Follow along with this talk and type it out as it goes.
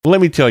Let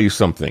me tell you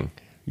something.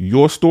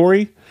 Your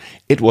story,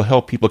 it will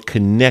help people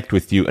connect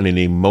with you in an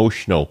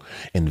emotional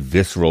and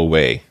visceral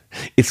way.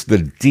 It's the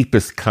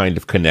deepest kind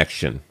of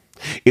connection.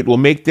 It will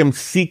make them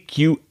seek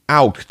you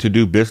out to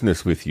do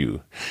business with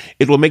you.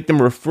 It will make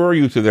them refer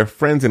you to their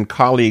friends and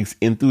colleagues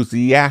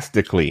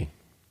enthusiastically.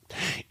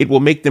 It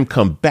will make them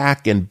come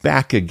back and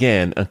back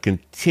again and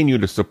continue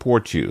to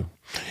support you.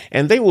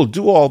 And they will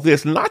do all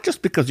this not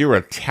just because you're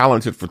a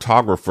talented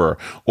photographer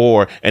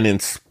or an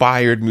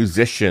inspired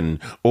musician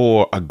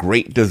or a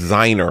great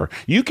designer.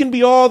 You can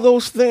be all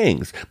those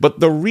things. But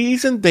the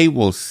reason they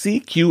will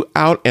seek you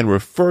out and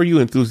refer you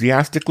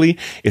enthusiastically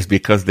is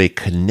because they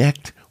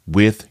connect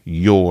with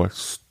your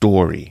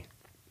story.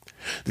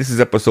 This is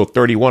episode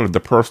 31 of the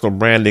Personal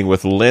Branding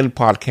with Lynn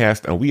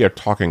podcast, and we are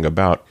talking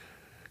about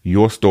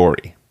your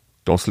story.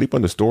 Don't sleep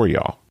on the story,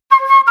 y'all.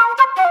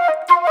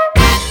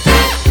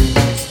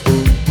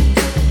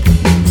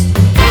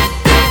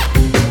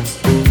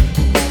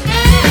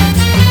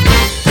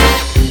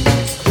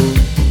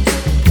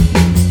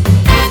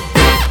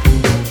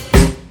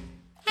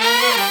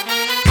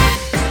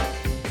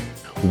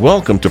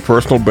 Welcome to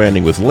Personal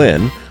Branding with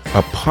Lynn,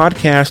 a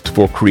podcast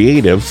for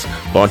creatives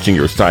launching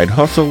your side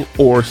hustle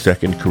or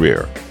second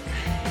career.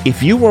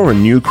 If you are a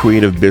new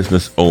creative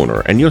business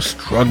owner and you're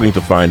struggling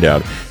to find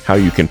out how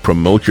you can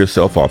promote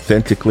yourself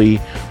authentically,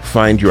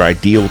 find your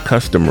ideal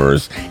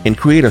customers, and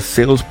create a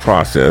sales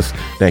process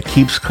that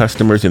keeps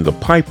customers in the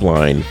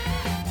pipeline,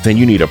 then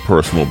you need a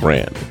personal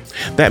brand.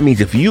 That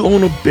means if you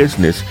own a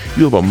business,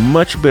 you have a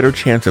much better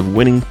chance of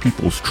winning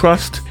people's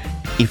trust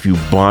if you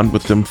bond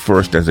with them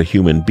first as a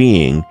human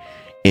being,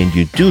 and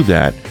you do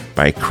that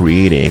by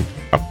creating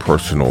a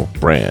personal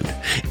brand.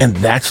 And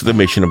that's the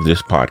mission of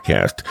this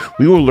podcast.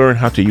 We will learn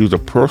how to use a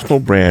personal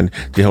brand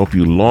to help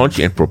you launch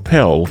and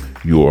propel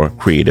your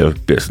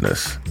creative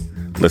business.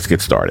 Let's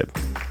get started.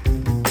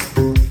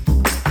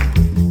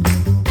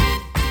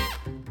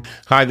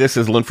 Hi, this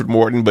is Linford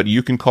Morton, but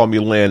you can call me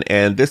Lynn,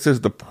 and this is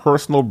the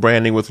Personal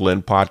Branding with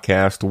Lynn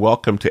podcast.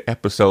 Welcome to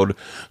episode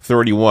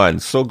 31.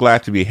 So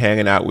glad to be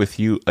hanging out with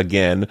you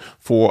again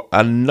for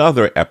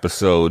another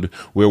episode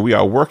where we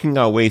are working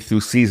our way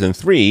through season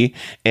 3.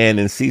 And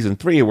in season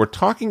 3, we're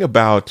talking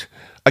about,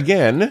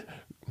 again,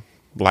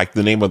 like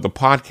the name of the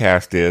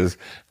podcast is,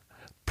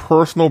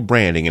 personal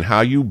branding and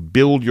how you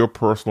build your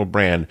personal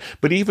brand.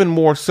 But even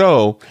more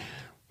so,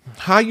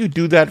 how you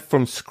do that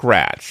from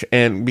scratch.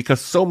 And because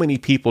so many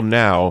people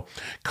now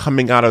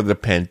coming out of the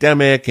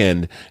pandemic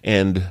and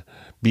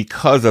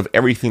because of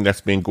everything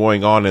that's been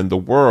going on in the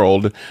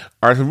world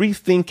are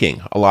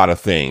rethinking a lot of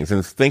things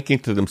and thinking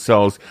to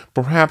themselves,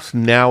 perhaps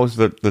now is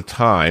the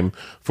time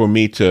for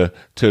me to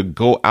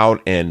go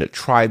out and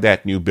try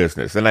that new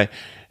business. And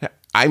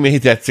I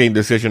made that same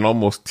decision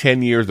almost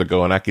 10 years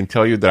ago, and I can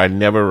tell you that I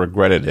never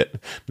regretted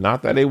it.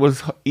 Not that it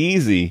was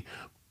easy,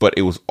 but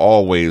it was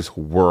always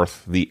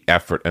worth the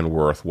effort and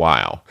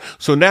worthwhile.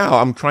 So now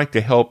I'm trying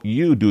to help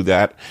you do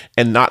that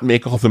and not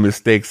make all the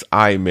mistakes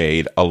I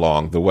made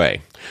along the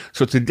way.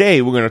 So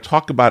today we're going to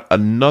talk about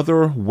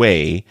another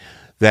way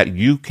that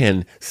you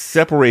can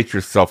separate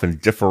yourself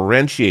and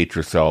differentiate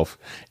yourself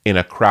in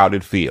a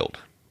crowded field,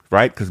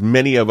 right? Because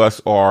many of us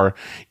are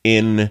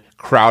in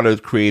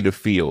crowded creative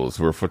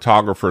fields. We're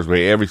photographers,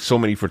 where so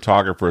many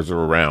photographers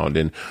are around,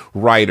 and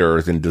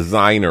writers and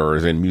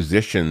designers and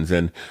musicians,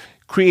 and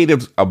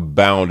creatives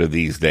abound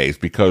these days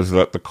because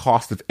the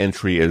cost of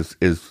entry is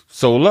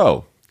so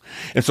low.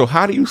 And so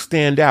how do you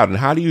stand out and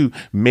how do you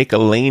make a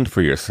lane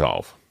for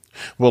yourself?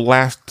 Well,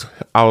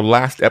 our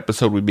last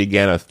episode, we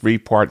began a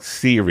 3-part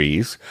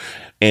series,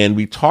 and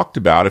we talked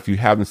about, if you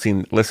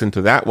haven't listened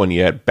to that one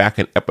yet, back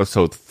in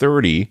episode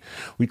 30,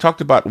 we talked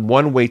about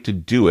one way to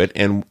do it,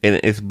 and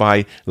it's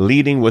by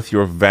leading with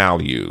your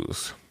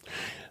values.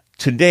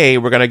 Today,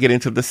 we're going to get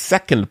into the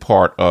second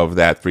part of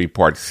that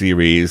 3-part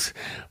series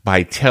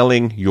by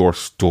telling your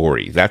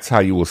story. That's how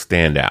you will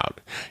stand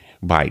out,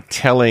 by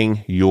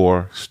telling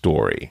your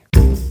story.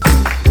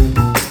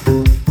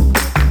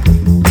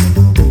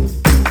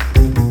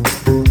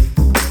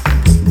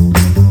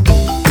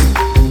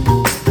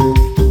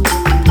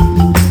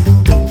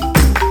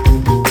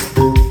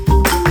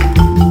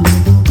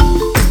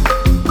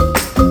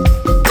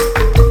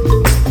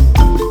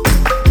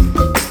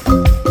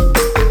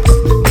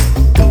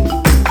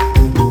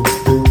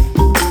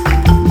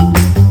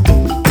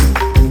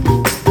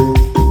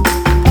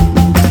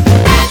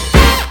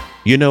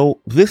 You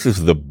know, this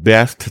is the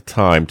best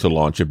time to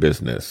launch a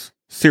business.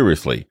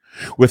 Seriously.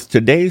 With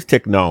today's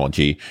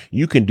technology,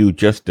 you can do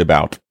just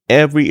about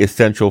every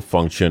essential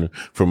function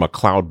from a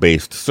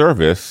cloud-based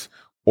service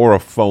or a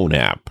phone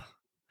app.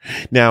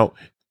 Now,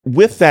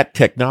 with that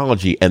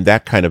technology and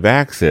that kind of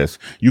access,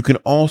 you can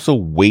also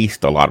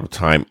waste a lot of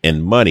time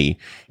and money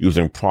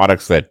using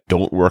products that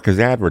don't work as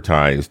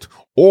advertised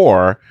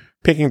or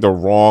picking the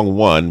wrong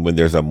one when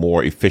there's a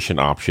more efficient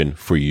option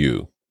for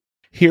you.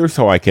 Here's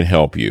how I can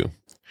help you.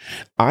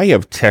 I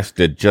have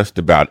tested just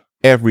about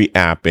every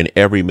app in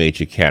every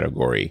major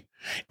category,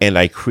 and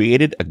I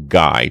created a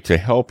guide to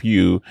help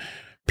you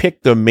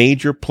Pick the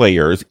major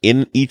players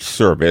in each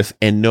service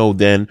and know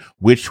then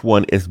which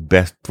one is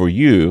best for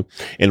you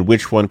and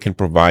which one can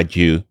provide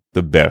you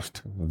the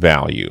best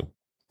value.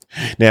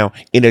 Now,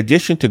 in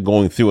addition to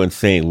going through and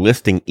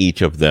listing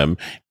each of them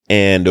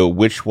and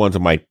which ones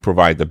might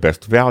provide the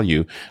best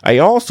value, I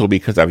also,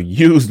 because I've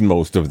used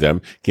most of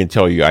them, can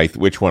tell you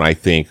which one I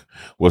think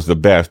was the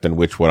best and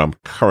which one I'm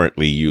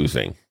currently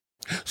using.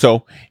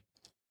 So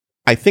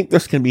I think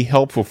this can be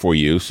helpful for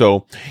you.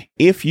 So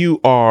if you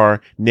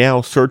are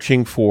now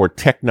searching for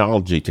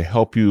technology to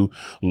help you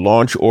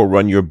launch or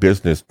run your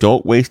business,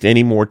 don't waste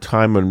any more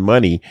time and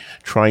money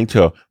trying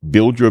to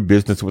build your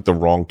business with the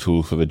wrong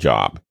tools for the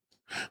job.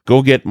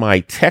 Go get my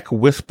Tech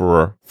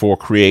Whisperer for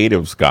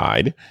Creatives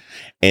guide,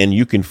 and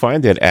you can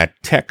find that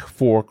at Tech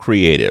for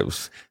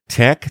Creatives,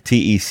 Tech,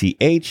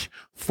 T-E-C-H,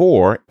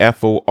 for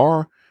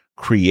F-O-R,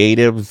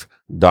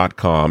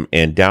 creatives.com,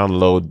 and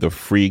download the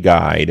free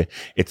guide.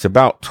 It's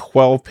about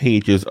 12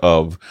 pages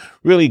of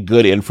really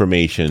good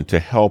information to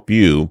help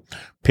you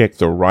pick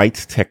the right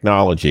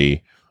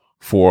technology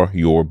for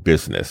your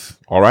business.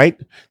 All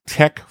right?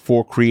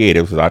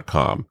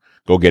 techforcreatives.com.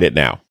 Go get it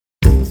now.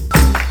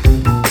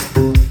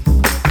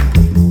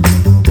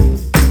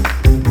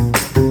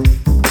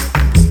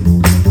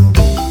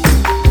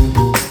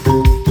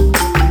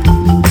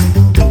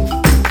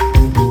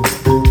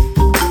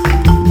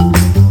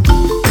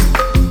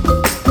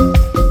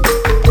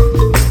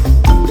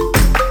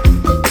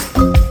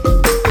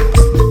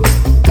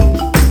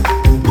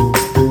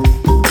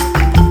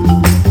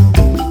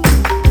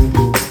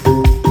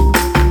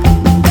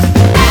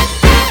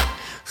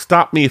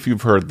 Stop me if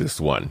you've heard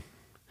this one.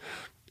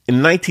 In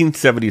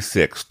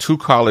 1976, two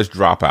college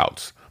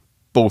dropouts,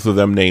 both of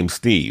them named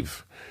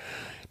Steve,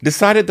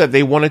 decided that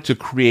they wanted to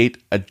create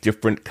a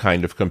different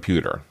kind of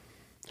computer.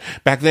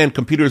 Back then,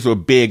 computers were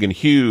big and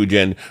huge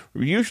and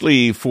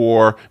usually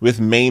with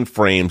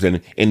mainframes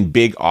and in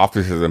big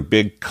offices and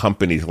big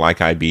companies like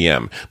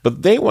IBM.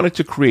 But they wanted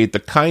to create the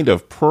kind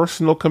of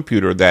personal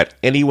computer that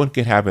anyone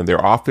could have in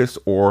their office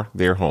or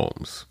their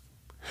homes.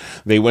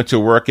 They went to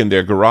work in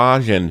their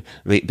garage and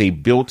they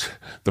built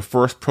the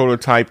first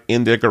prototype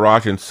in their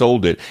garage and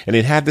sold it. And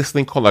it had this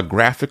thing called a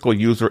graphical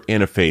user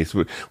interface,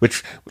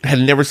 which had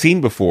never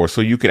seen before.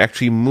 So you could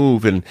actually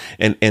move and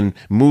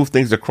move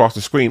things across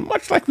the screen,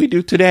 much like we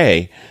do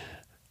today.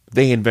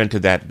 They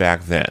invented that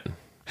back then.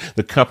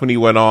 The company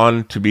went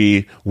on to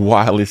be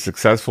wildly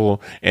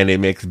successful, and it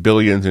makes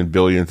billions and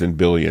billions and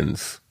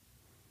billions.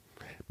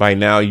 By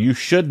now, you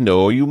should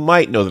know, or you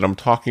might know, that I'm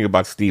talking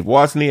about Steve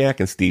Wozniak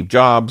and Steve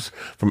Jobs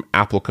from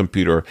Apple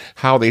Computer,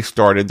 how they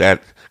started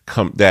that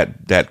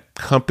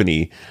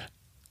company,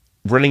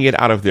 running it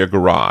out of their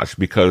garage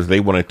because they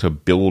wanted to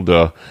build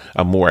a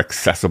more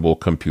accessible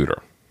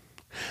computer.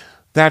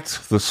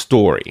 That's the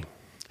story.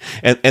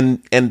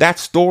 And that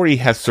story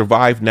has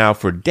survived now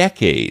for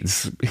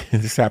decades.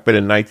 This happened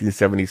in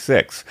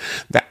 1976.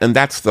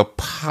 That's the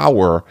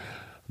power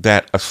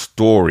that a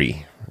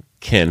story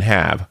can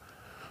have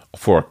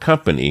for a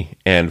company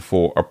and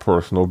for a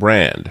personal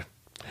brand.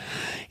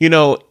 You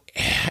know,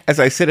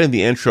 as I said in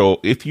the intro,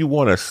 if you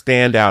want to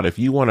stand out, if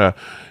you want to,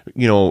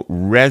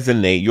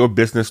 resonate, your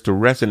business to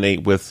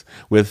resonate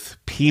with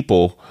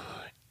people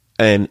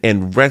and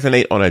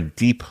resonate on a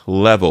deep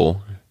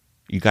level,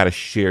 you got to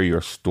share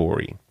your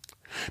story.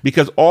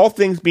 Because all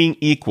things being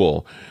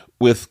equal,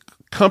 with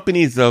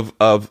companies of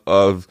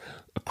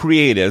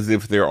creatives,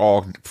 if they're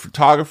all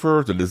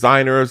photographers or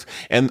designers,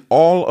 and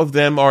all of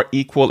them are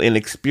equal in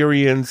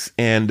experience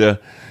and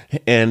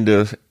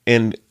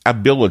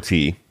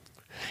ability,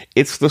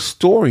 it's the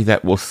story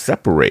that will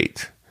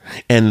separate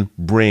and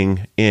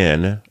bring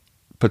in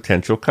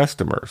potential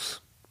customers.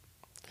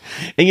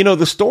 And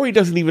the story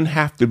doesn't even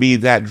have to be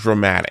that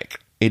dramatic.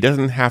 It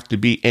doesn't have to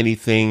be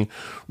anything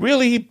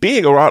really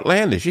big or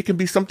outlandish. It can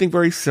be something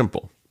very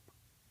simple.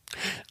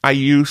 I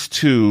used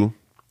to,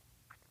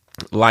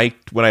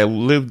 like when I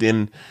lived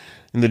in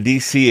the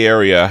D.C.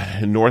 area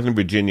in Northern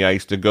Virginia, I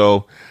used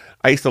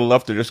to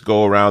love to just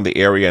go around the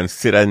area and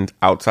sit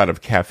outside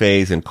of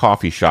cafes and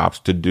coffee shops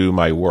to do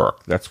my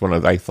work. That's one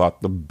of, I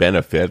thought, the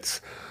benefits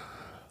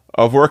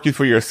of working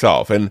for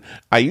yourself. And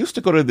I used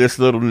to go to this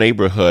little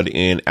neighborhood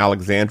in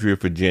Alexandria,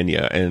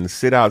 Virginia, and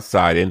sit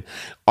outside. And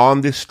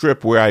on this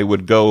strip where I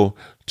would go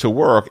to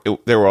work,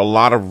 there were a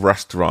lot of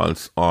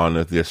restaurants on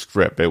this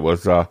strip. It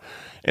was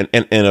and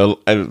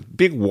a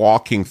big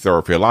walking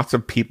thoroughfare. Lots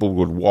of people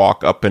would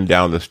walk up and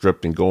down the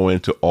strip and go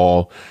into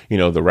all,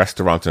 the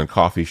restaurants and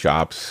coffee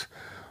shops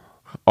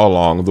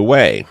along the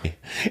way.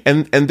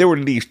 And there were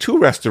these two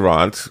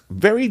restaurants,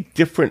 very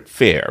different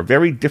fare,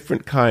 very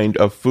different kind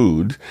of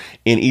food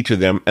in each of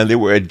them, and they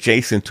were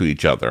adjacent to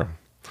each other.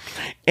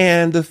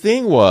 And the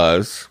thing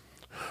was,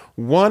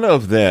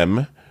 both of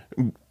them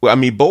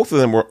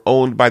were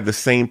owned by the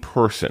same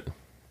person.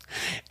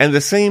 And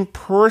the same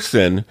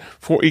person,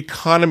 for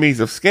economies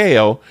of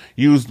scale,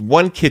 used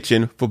one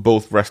kitchen for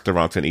both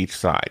restaurants on each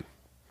side.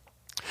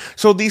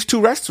 So these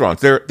two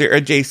restaurants, they're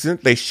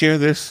adjacent. They share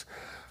this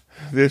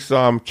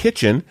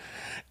kitchen,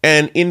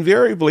 And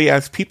invariably,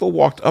 as people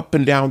walked up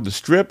and down the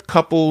strip,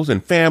 couples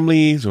and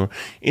families or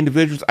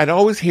individuals, I'd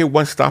always hear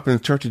one stop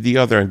and turn to the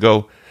other and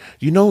go,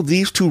 you know,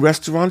 these two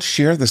restaurants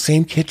share the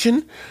same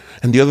kitchen?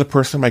 And the other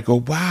person might go,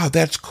 wow,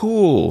 that's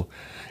cool.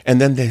 And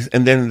then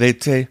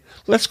they'd say,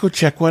 let's go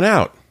check one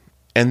out.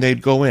 And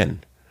they'd go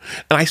in.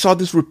 And I saw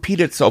this repeat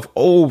itself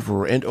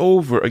over and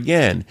over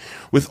again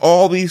with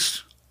all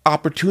these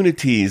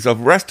opportunities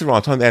of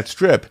restaurants on that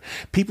strip.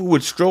 People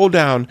would stroll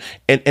down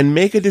and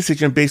make a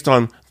decision based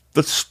on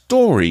the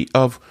story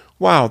of,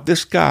 wow,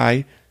 this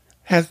guy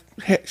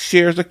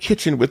shares a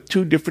kitchen with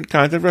two different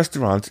kinds of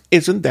restaurants.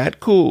 Isn't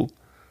that cool?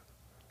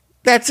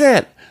 That's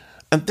it.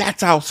 And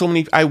that's how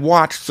I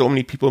watched so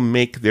many people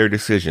make their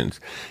decisions.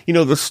 You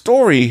know, the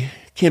story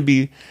can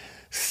be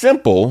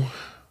simple,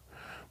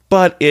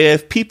 but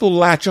if people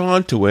latch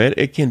on to it,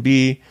 it can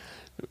be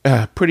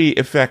pretty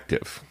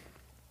effective.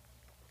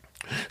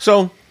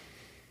 So,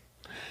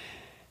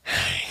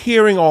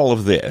 hearing all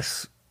of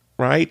this,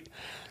 right?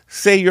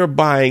 Say you're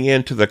buying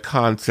into the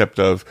concept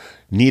of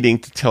needing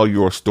to tell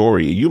your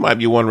story. You might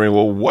be wondering,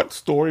 well, what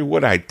story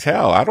would I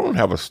tell? I don't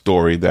have a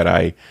story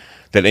that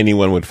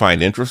anyone would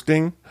find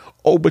interesting.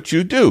 Oh, but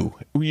you do.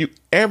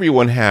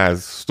 Everyone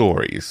has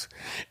stories.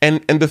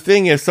 And the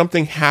thing is,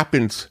 something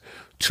happens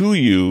to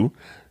you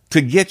to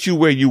get you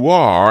where you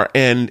are,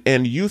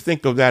 and you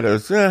think of that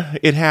as,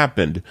 it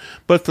happened.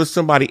 But for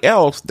somebody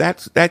else,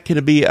 that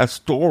can be a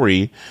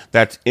story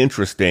that's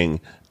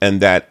interesting and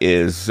that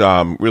is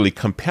really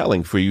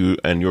compelling for you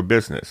and your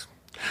business.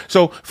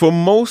 So for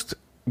most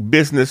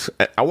business,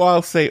 well,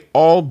 I'll say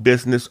all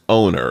business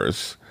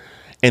owners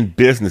and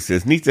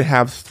businesses need to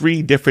have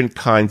three different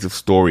kinds of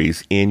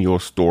stories in your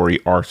story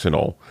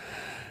arsenal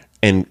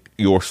and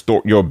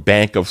your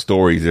bank of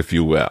stories, if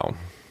you will.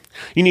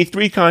 You need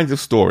three kinds of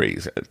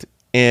stories,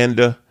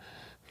 and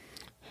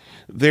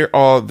they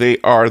are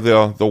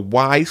the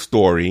why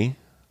story,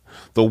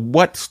 the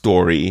what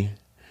story,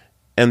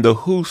 and the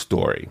who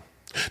story.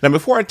 Now,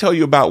 before I tell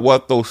you about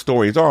what those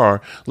stories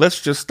are,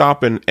 let's just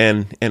stop and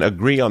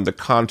agree on the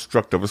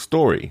construct of a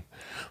story.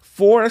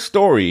 For a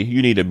story,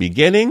 you need a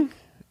beginning,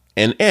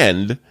 an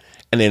end,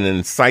 and an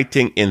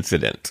inciting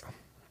incident.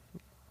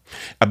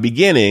 A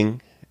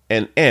beginning,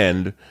 an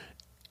end,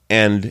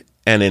 and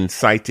an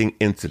inciting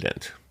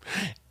incident.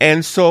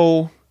 And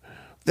so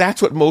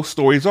that's what most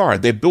stories are.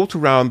 They're built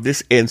around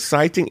this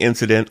inciting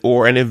incident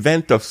or an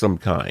event of some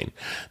kind.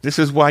 This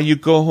is why you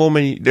go home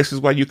this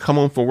is why you come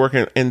home from work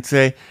and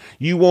say,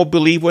 you won't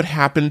believe what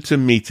happened to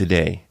me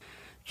today.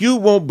 You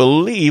won't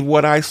believe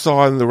what I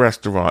saw in the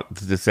restaurant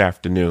this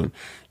afternoon.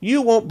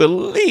 You won't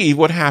believe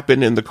what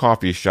happened in the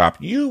coffee shop.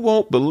 You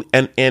won't believe,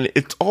 and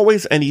it's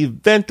always an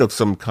event of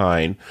some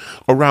kind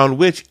around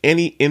which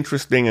any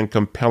interesting and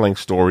compelling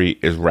story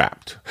is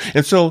wrapped.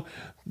 And so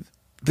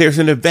there's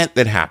an event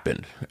that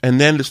happened, and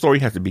then the story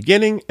has a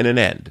beginning and an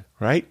end,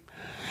 right?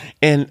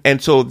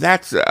 And so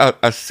that's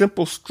a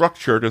simple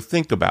structure to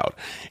think about.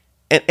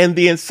 And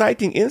the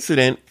inciting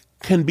incident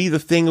can be the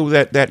thing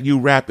that you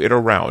wrap it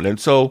around. And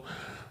so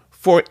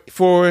for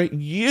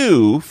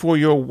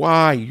your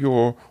why,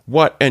 your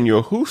what, and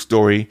your who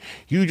story,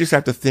 you just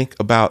have to think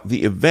about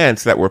the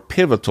events that were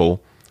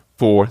pivotal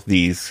for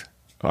these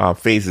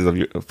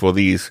phases for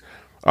these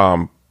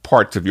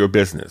parts of your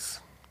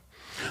business.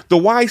 The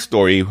why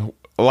story,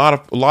 a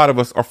lot of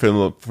us are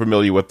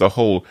familiar with the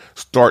whole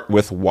start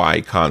with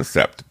why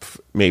concept,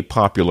 made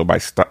popular by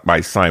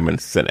Simon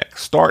Sinek.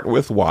 Start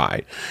with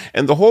why.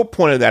 And the whole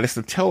point of that is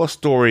to tell a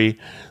story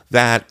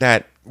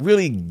that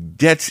really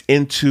gets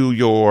into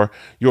your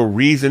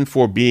reason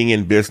for being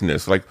in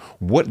business. Like,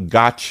 what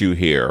got you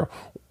here?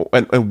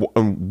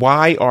 And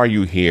why are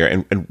you here?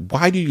 And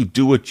why do you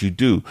do what you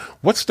do?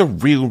 What's the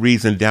real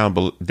reason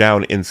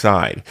down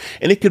inside?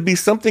 And it could be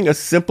something as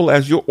simple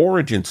as your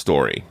origin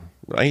story.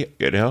 Right?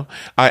 You know,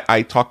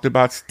 I talked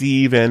about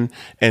Steve and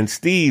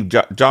Steve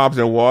Jobs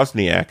and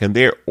Wozniak and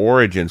their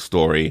origin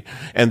story,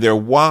 and their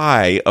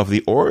why of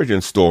the origin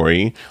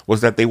story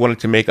was that they wanted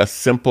to make a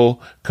simple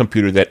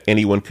computer that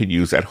anyone could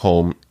use at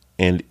home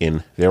and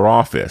in their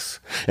office.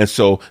 And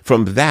so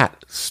from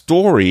that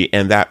story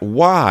and that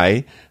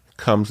why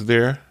comes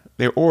their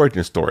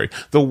origin story,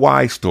 the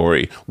why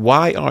story.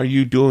 Why are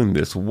you doing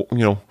this? You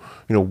know,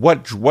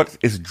 what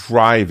is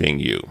driving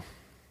you?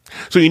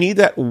 So you need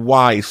that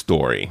why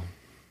story.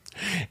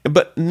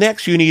 But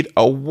next you need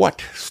a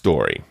what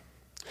story.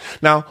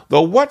 Now,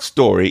 the what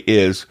story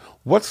is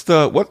what's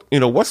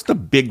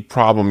the big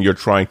problem you're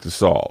trying to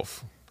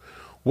solve?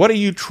 What are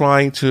you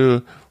trying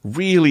to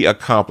really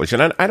accomplish?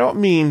 And I don't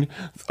mean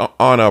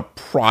on a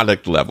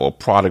product level,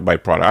 product by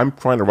product. I'm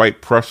trying to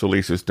write press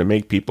releases to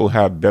make people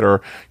have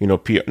better,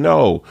 PR.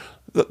 No,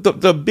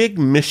 the big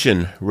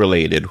mission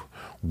related.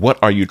 What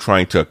are you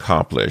trying to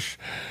accomplish?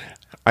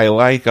 I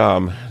like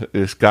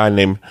this guy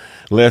named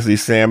Leslie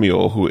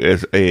Samuel, who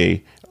is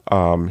he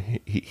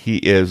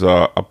is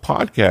a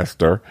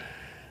podcaster,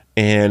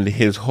 and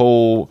his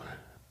whole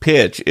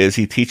pitch is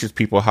he teaches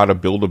people how to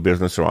build a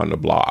business around a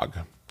blog.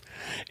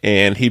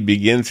 And he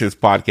begins his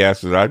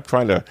podcast as I'm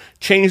trying to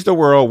change the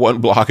world one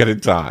block at a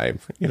time.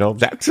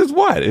 That's his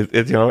what?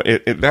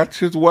 That's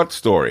his what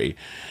story.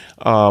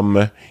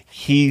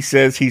 He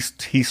says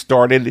he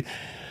started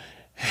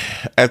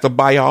as a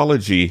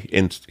biology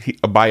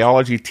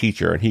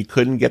teacher, and he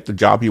couldn't get the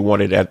job he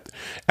wanted at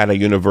a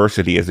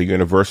university as a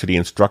university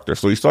instructor.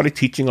 So he started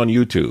teaching on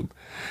YouTube,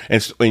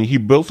 and he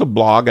built a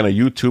blog and a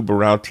YouTube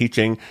around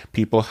teaching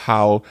people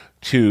how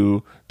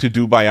to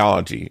do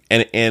biology.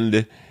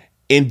 And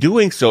in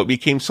doing so, it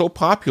became so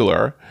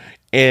popular,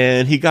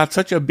 and he got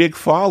such a big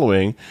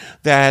following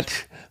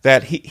that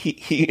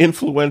he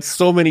influenced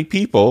so many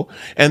people.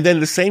 And then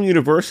the same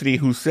university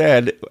who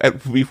said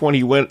when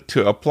he went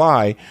to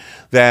apply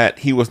that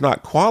he was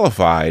not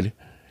qualified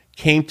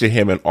came to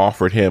him and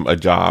offered him a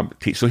job.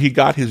 So he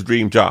got his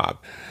dream job.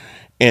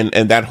 And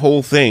that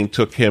whole thing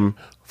took him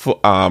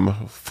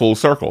full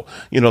circle.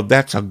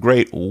 That's a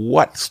great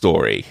what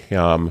story.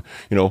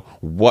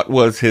 What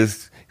was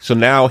his... So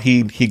now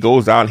he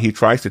goes out and he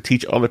tries to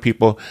teach other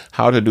people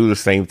how to do the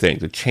same thing,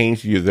 to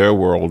change their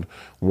world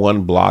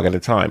one blog at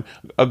a time.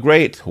 A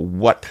great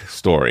what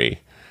story,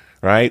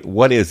 right?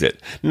 What is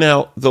it?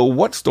 Now, the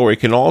what story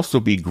can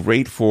also be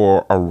great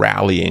for a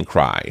rallying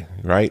cry,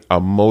 right? A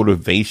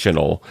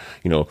motivational,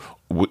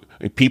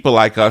 people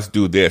like us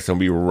do this and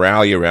we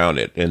rally around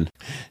it. And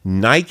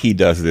Nike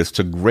does this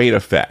to great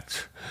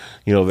effect.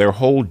 Their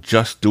whole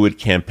Just Do It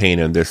campaign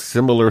and their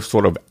similar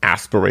sort of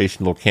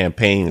aspirational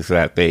campaigns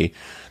that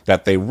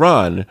they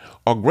run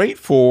are great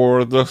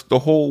for the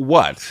whole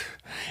what.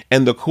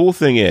 And the cool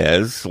thing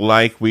is,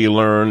 like we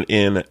learned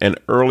in an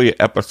earlier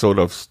episode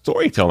of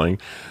storytelling,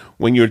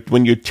 when you're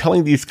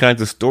telling these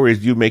kinds of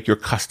stories, you make your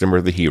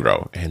customer the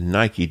hero. And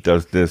Nike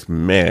does this,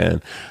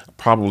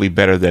 probably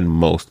better than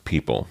most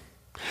people.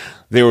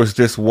 There was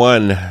this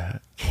one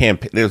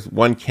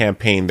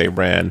campaign they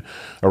ran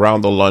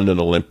around the London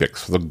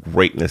Olympics, the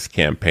Greatness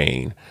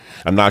Campaign.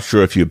 I'm not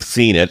sure if you've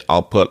seen it.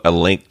 I'll put a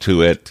link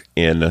to it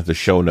in the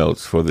show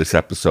notes for this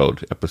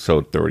episode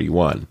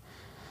 31.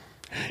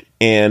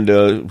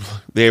 And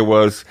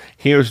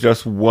here's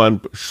just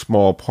one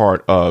small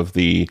part of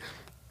the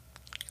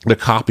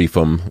copy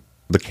from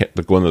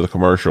one of the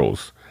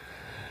commercials.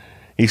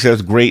 He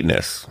says,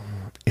 greatness,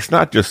 it's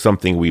not just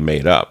something we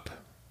made up.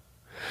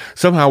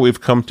 Somehow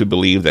we've come to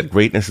believe that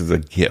greatness is a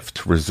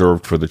gift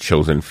reserved for the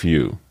chosen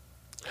few,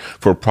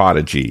 for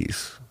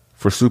prodigies,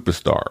 for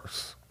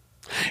superstars.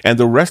 And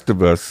the rest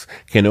of us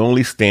can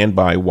only stand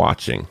by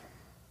watching.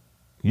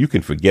 You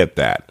can forget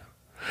that.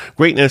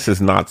 Greatness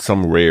is not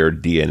some rare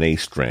DNA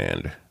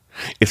strand.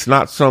 It's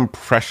not some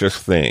precious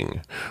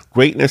thing.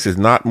 Greatness is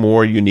not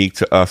more unique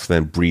to us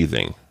than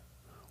breathing.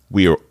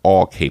 We are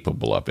all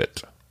capable of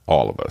it,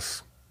 all of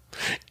us.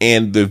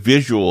 And the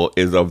visual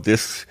is of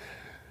this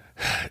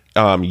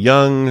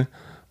young,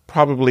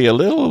 probably a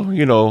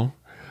little,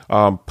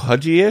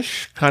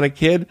 pudgy-ish kind of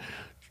kid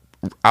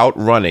out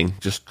running,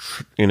 just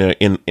in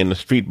the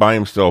street by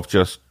himself,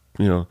 just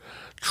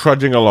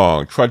trudging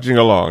along,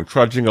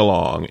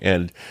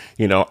 and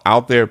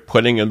out there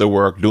putting in the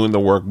work, doing the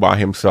work by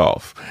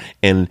himself,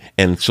 and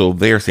so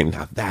they're saying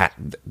now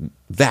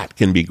that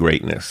can be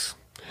greatness.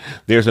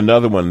 There's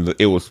another one.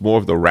 It was more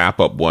of the wrap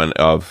up one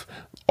of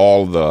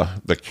all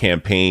the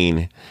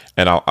campaign,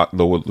 and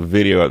the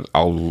video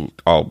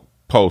I'll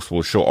post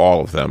will show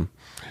all of them.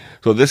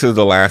 So this is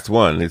the last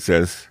one. It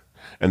says,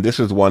 and this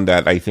is one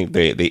that I think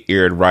they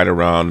aired right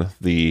around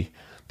the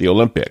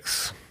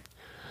Olympics.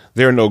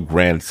 There are no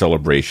grand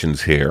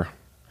celebrations here,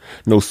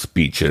 no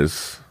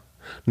speeches,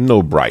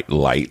 no bright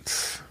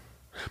lights,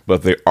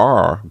 but there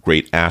are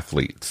great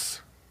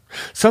athletes.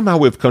 Somehow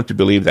we've come to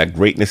believe that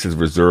greatness is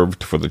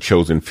reserved for the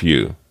chosen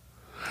few,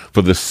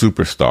 for the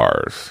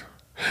superstars.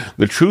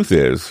 The truth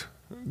is,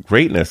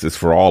 greatness is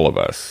for all of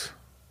us.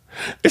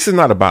 This is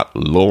not about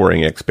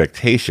lowering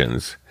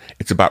expectations.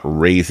 It's about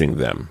raising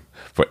them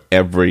for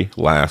every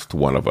last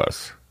one of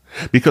us.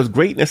 Because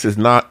greatness is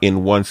not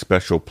in one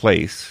special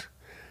place,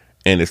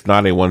 and it's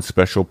not in one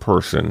special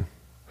person.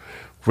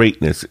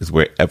 Greatness is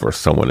wherever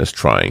someone is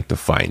trying to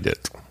find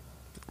it.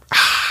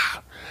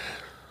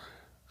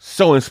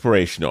 So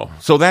inspirational.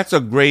 So that's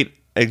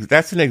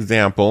an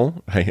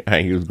example. I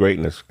use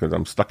greatness because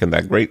I'm stuck in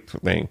that great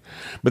thing.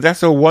 But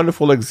that's a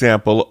wonderful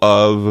example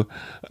of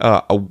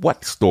a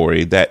what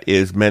story that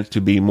is meant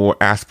to be more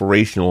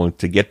aspirational and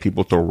to get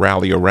people to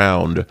rally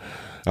around,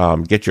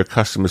 get your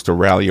customers to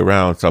rally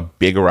around. It's a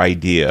bigger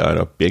idea and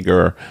a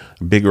bigger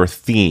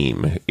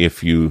theme,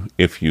 if you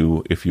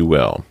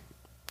will.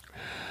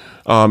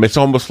 It's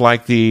almost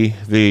like the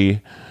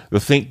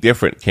Think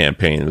Different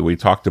campaign that we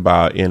talked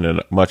about in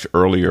a much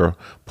earlier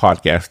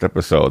podcast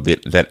episode.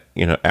 That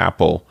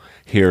Apple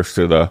here's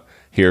to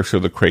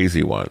the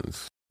crazy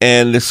ones,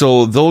 and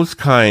so those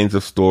kinds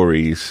of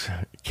stories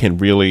can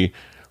really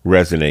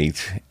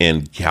resonate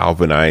and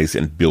galvanize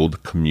and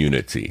build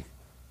community.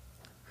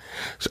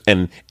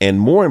 And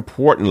more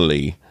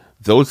importantly,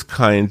 those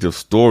kinds of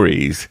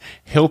stories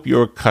help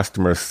your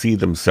customers see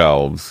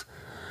themselves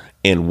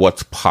in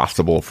what's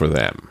possible for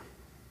them.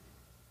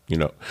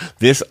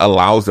 This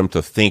allows them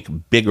to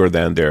think bigger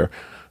than their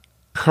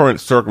current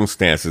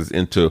circumstances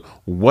into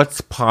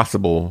what's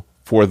possible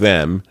for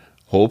them,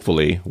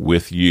 hopefully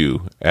with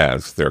you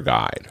as their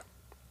guide.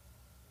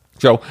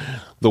 So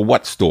the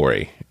what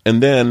story.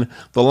 And then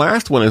the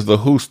last one is the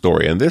who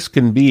story. And this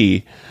can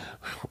be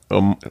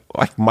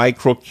like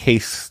micro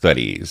case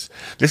studies.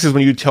 This is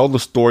when you tell the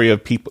story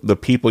of the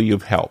people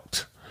you've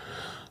helped,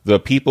 the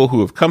people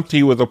who have come to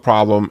you with a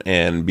problem,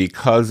 and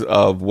because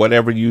of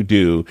whatever you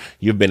do,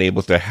 you've been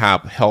able to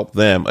help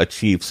them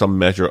achieve some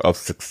measure of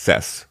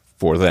success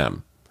for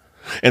them.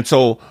 And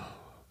so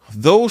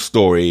those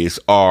stories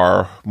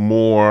are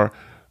more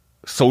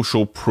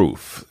social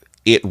proof.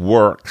 It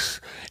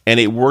works, and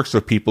it works for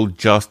people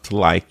just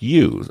like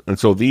you. And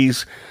so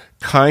these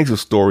kinds of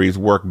stories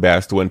work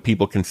best when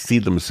people can see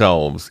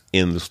themselves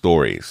in the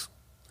stories.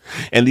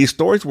 And these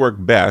stories work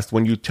best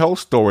when you tell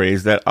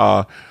stories that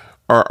are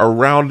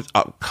around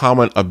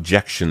common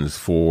objections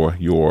for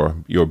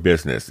your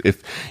business.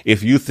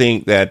 If you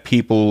think that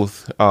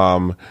people's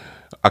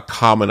a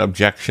common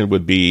objection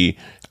would be,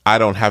 I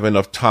don't have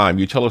enough time.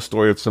 You tell a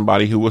story of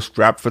somebody who was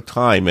strapped for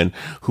time and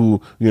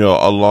who,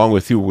 along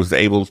with you was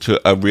able to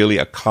really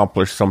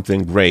accomplish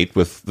something great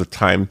with the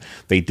time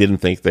they didn't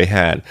think they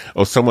had.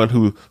 Or someone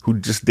who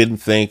just didn't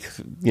think,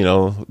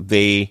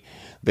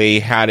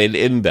 they had it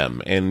in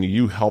them, and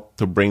you helped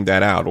to bring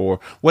that out. Or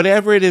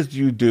whatever it is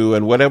you do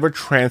and whatever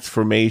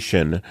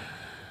transformation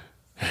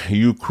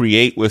you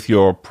create with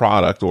your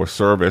product or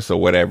service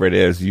or whatever it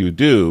is you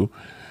do,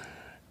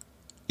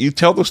 you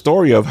tell the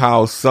story of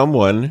how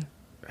someone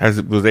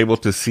was able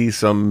to see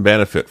some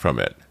benefit from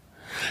it.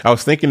 I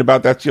was thinking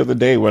about that the other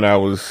day when I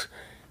was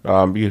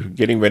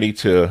getting ready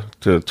to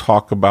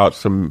talk about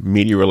some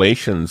media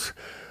relations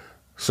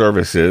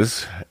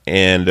services,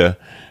 and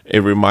it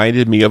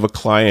reminded me of a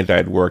client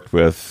I'd worked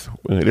with.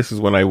 This is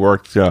when I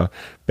worked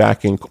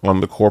back on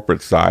the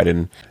corporate side,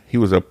 and he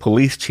was a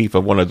police chief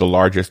of one of the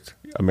largest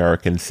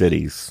American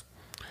cities.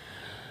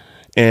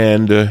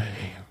 And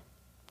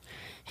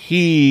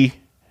he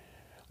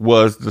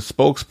was the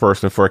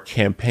spokesperson for a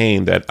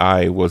campaign that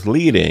I was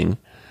leading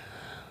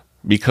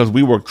because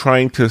we were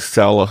trying to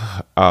sell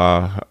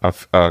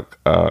a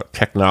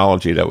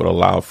technology that would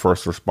allow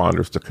first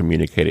responders to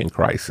communicate in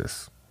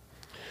crisis.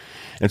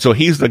 And so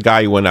he's the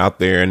guy who went out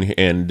there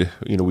and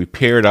we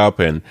paired up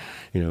and,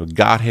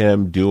 got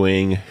him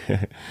doing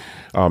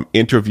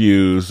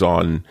interviews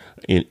in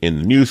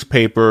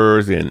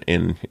newspapers,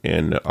 in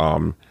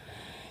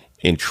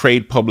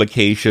trade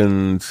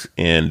publications,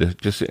 and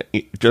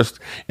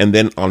and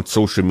then on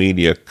social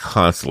media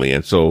constantly.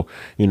 And so,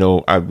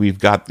 we've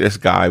got this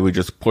guy, we're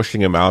just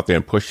pushing him out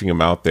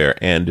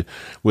there. And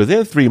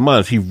within 3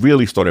 months, he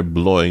really started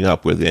blowing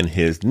up within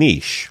his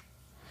niche,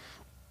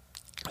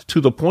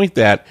 to the point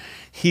that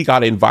he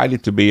got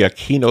invited to be a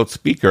keynote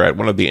speaker at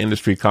one of the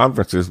industry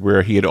conferences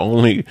where he had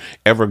only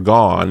ever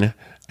gone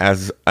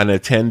as an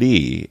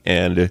attendee.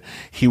 And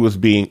he was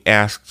being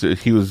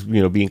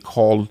being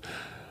called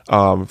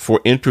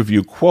for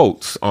interview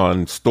quotes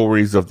on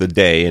stories of the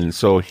day. And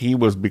so he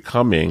was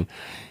becoming,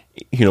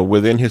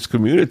 within his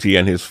community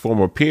and his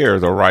former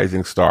peers, a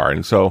rising star.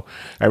 And so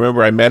I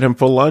remember I met him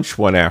for lunch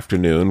one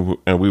afternoon,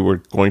 and we were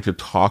going to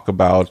talk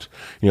about,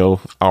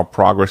 our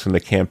progress in the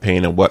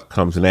campaign and what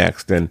comes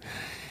next. And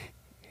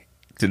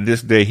to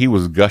this day, he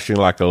was gushing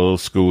like a little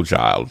school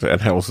child.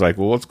 And I was like,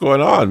 well, what's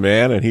going on,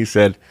 man? And he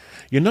said,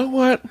 you know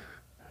what?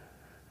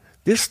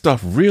 This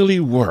stuff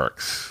really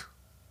works.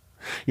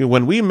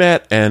 When we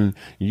met and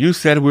you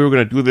said we were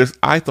going to do this,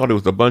 I thought it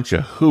was a bunch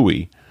of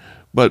hooey.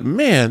 But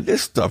man,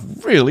 this stuff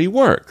really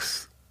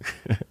works.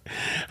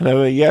 And I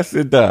mean, yes,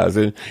 it does.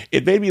 And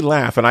it made me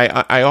laugh. And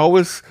I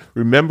always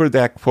remember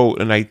that quote.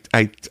 And I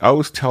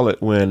always tell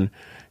it when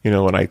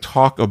I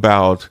talk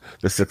about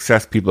the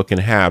success people can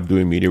have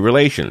doing media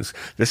relations.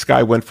 This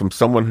guy went from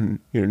someone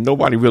who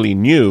nobody really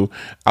knew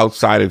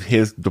outside of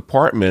his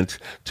department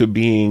to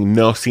being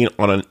seen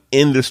on an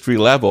industry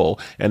level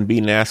and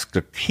being asked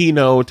to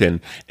keynote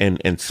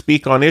and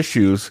speak on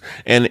issues.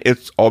 And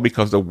it's all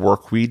because of the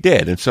work we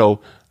did. And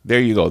so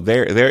there you go.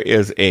 There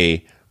is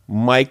a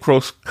micro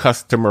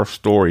customer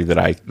story that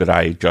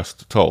I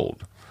just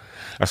told.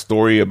 A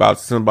story about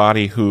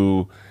somebody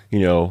who,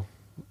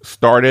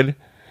 started,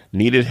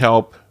 needed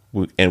help,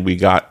 and we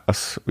got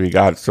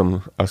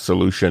a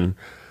solution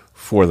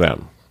for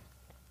them.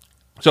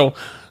 So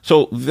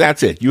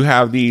that's it. You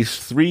have these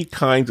 3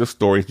 kinds of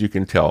stories you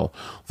can tell.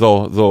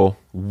 The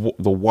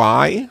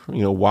why,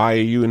 why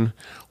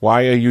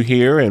are you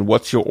here, and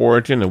what's your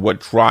origin, and what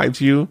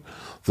drives you?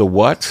 The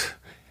what,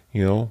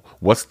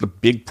 what's the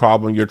big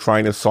problem you're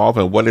trying to solve,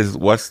 and what is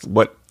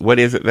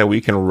it that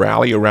we can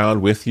rally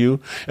around with you?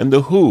 And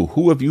the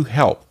who have you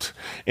helped,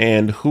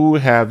 and who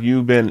have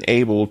you been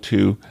able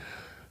to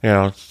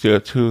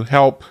to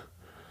help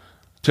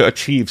to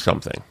achieve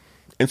something.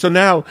 And so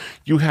now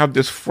you have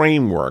this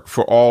framework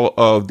for all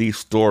of these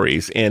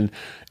stories, and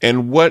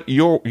what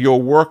your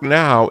work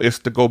now is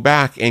to go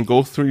back and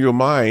go through your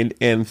mind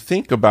and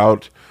think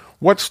about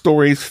what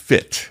stories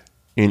fit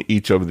in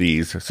each of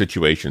these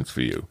situations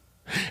for you.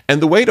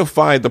 And the way to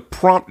find the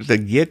prompt to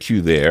get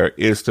you there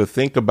is to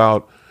think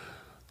about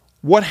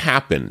what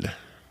happened?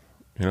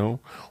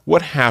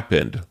 What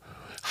happened?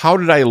 How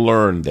did I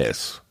learn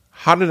this?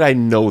 How did I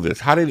know this?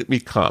 How did it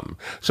become?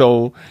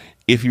 So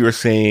if you're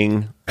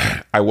saying,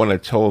 I want to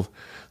tell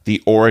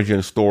the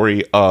origin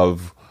story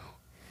of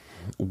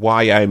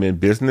why I'm in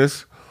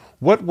business,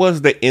 what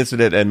was the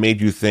incident that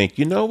made you think,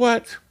 you know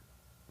what?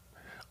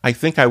 I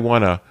think I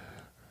want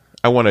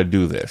to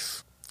do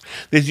this.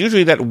 There's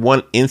usually that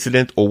one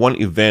incident or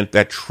one event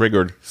that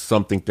triggered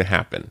something to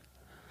happen.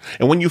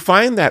 And when you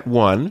find that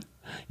one,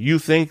 you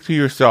think to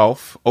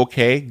yourself,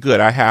 okay, good,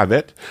 I have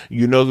it.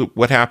 You know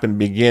what happened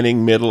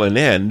beginning, middle, and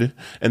end.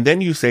 And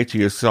then you say to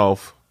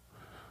yourself,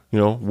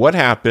 what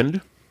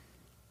happened?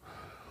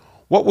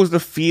 What was the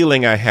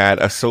feeling I had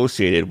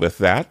associated with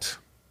that?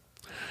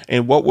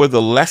 And what were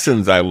the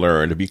lessons I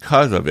learned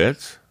because of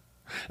it?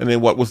 And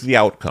then what was the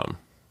outcome?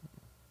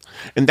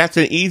 And that's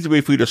an easy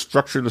way for you to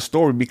structure the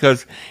story,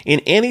 because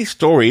in any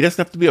story, it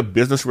doesn't have to be a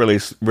business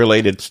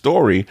related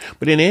story,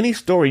 but in any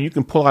story, you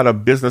can pull out a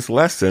business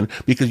lesson,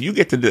 because you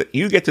get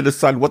to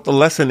decide what the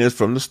lesson is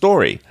from the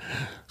story.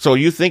 So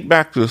you think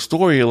back to the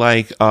story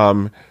like,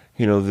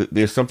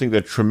 there's something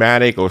that's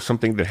traumatic or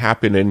something that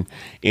happened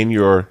in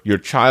your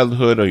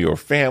childhood or your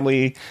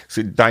family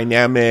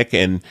dynamic,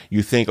 and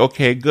you think,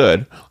 okay,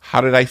 good. How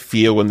did I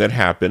feel when that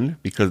happened?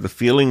 Because the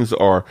feelings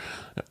are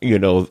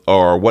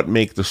what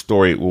make the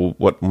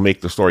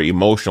story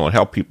emotional and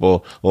help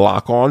people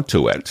lock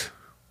onto it.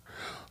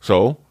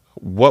 So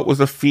what was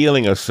the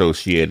feeling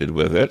associated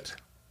with it?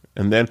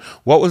 And then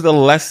what was the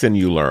lesson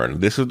you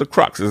learned? This is the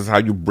crux. This is how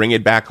you bring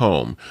it back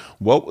home.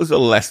 What was the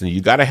lesson?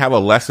 You got to have a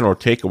lesson or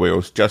takeaway, or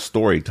it's just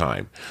story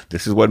time.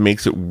 This is what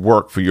makes it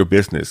work for your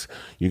business.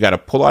 You got to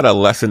pull out a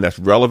lesson that's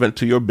relevant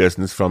to your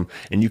business and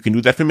you can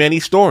do that from any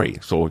story.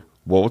 So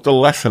what was the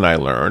lesson I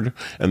learned?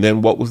 And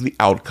then what was the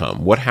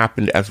outcome? What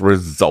happened as a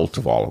result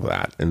of all of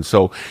that? And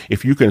so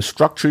if you can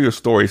structure your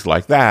stories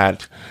like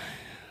that,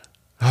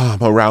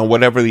 around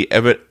whatever the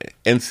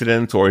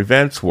incidents or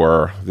events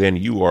were, then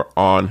you are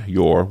on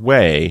your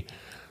way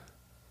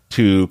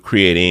to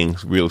creating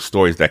real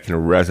stories that can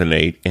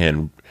resonate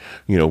and,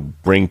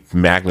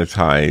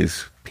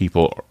 magnetize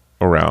people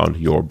around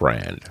your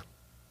brand.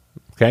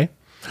 Okay?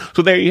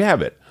 So there you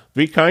have it.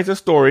 3 kinds of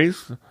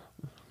stories: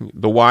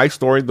 the why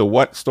story, the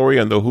what story,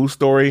 and the who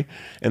story.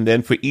 And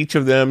then for each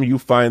of them, you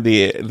find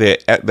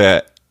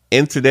the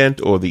incident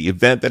or the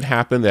event that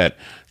happened that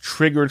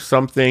triggered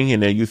something,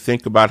 and then you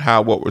think about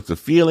what was the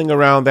feeling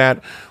around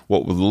that,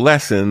 what were the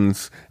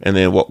lessons, and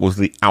then what was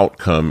the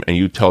outcome, and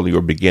you tell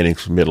your beginning,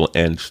 middle,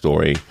 end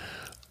story,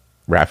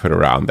 wrap it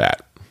around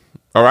that.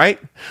 All right?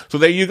 So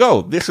there you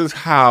go. This is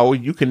how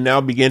you can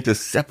now begin to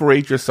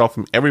separate yourself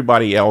from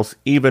everybody else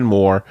even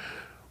more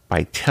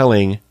by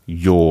telling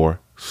your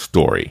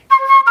story.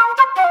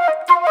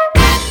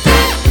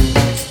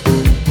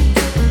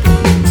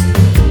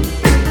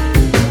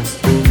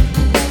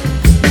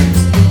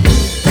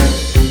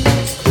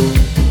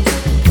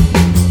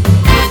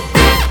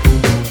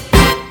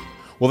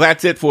 Well,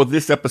 that's it for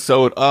this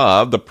episode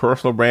of the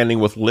Personal Branding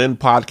with Lynn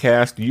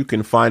podcast. You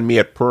can find me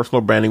at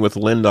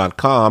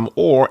personalbrandingwithlynn.com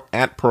or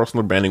at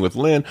Personal Branding with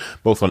Lynn,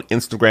 both on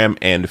Instagram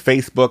and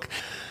Facebook.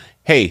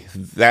 Hey,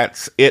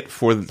 that's it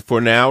for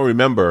now.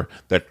 Remember,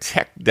 the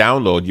tech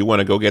download, you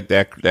want to go get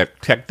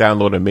that tech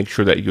download and make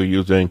sure that you're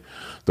using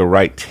the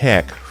right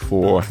tech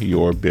for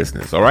your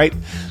business. All right?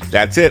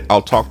 That's it.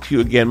 I'll talk to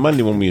you again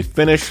Monday when we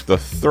finish the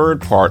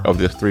 3rd part of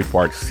this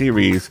 3-part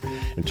series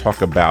and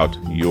talk about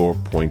your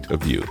point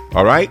of view.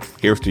 All right?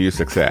 Here's to your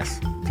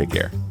success. Take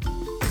care.